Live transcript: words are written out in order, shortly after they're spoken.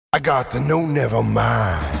I got the no, never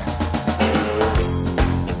mind.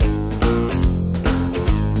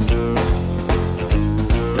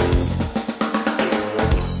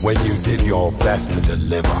 When you did your best to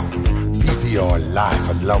deliver piece of your life,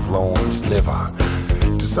 a lovelorn sliver,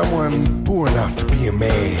 to someone poor enough to be a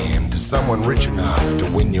man, to someone rich enough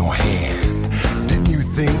to win your hand. Didn't you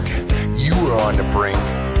think you were on the brink,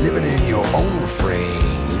 living in your own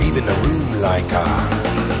frame, leaving the room like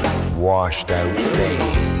a washed out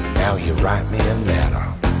stain? Now you write me a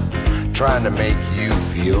letter, trying to make you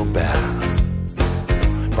feel better,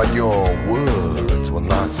 but your words will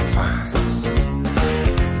not suffice,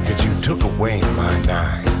 'cause you took away my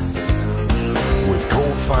nights with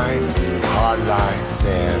cold fights, hard lights,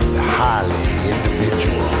 and highly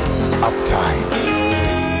individual uptights.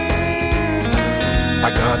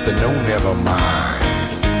 I got the no, never mind.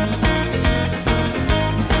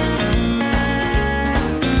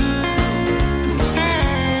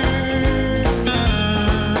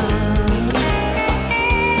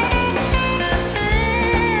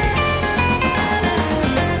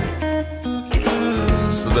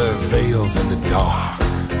 So there are veils in the dark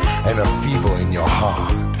and a fever in your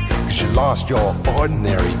heart, 'cause you lost your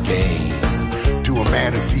ordinary gain to a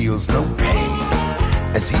man who feels no pain,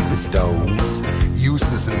 as he bestows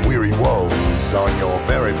useless and weary woes on your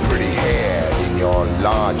very pretty head in your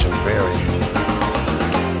large and very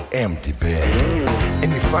empty bed.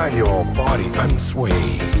 And you find your body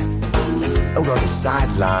unswayed out on the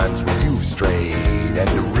sidelines where you've strayed, and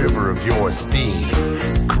the river of your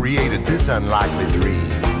esteem created this unlikely dream.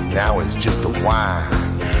 Now it's just a wine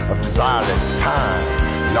of desireless time,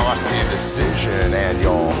 lost indecision and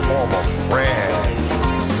your former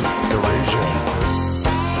friend's derision.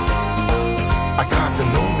 I got the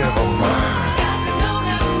no, never mind.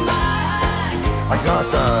 I got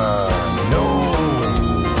the no,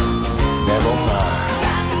 never mind.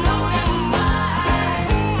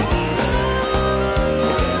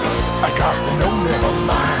 I got the no, never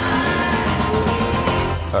mind.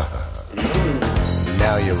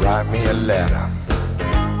 Now you write me a letter,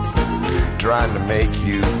 trying to make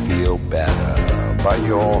you feel better, but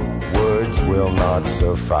your words will not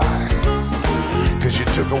suffice, 'cause you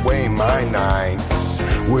took away my nights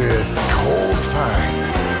with cold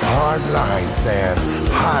fights, hard lights, and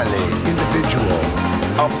highly individual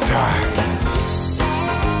uptights.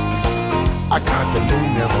 I got the no,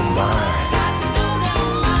 never mind.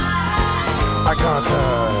 I got the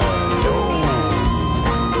no,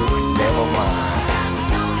 never mind.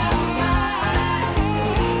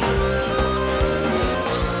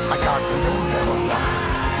 I got the no, never mind.